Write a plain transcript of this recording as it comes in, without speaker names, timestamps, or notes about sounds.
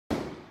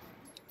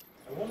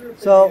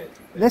So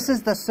this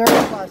is the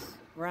surplus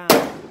round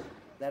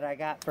that I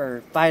got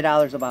for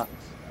 $5 a box.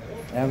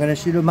 And I'm going to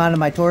shoot them out of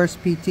my Taurus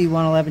PT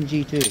 111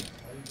 G2.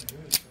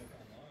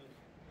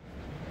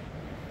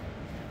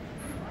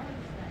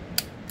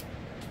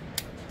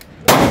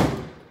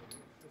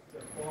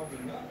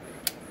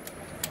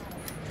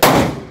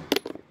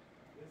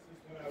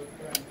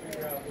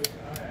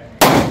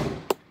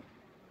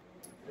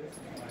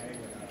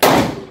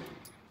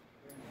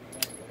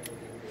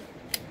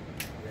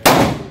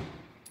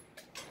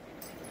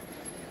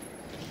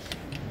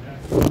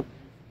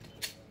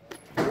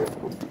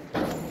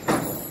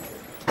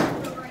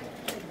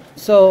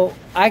 So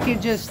I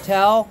could just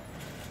tell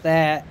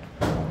that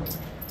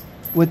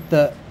with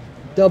the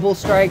double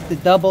strike, the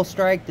double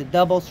strike, the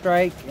double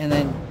strike, and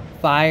then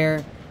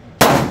fire,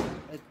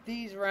 that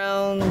these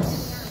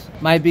rounds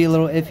might be a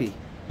little iffy.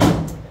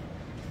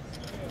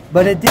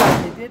 But it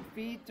did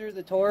feed through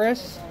the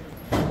Taurus,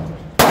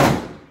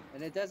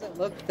 and it doesn't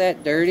look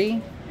that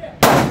dirty.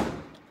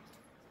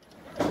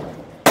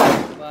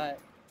 But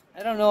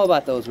I don't know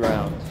about those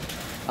rounds.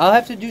 I'll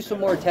have to do some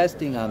more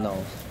testing on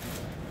those.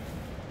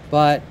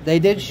 But they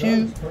did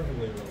shoot.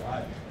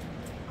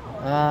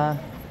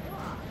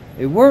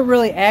 It weren't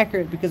really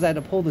accurate because I had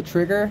to pull the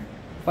trigger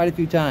quite a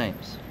few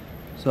times.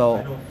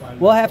 So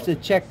we'll have to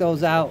check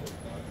those out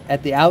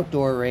at the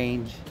outdoor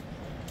range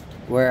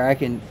where I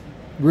can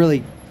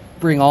really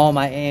bring all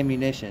my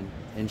ammunition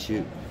and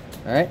shoot.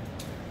 Alright?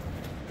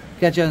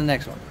 Catch you on the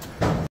next one.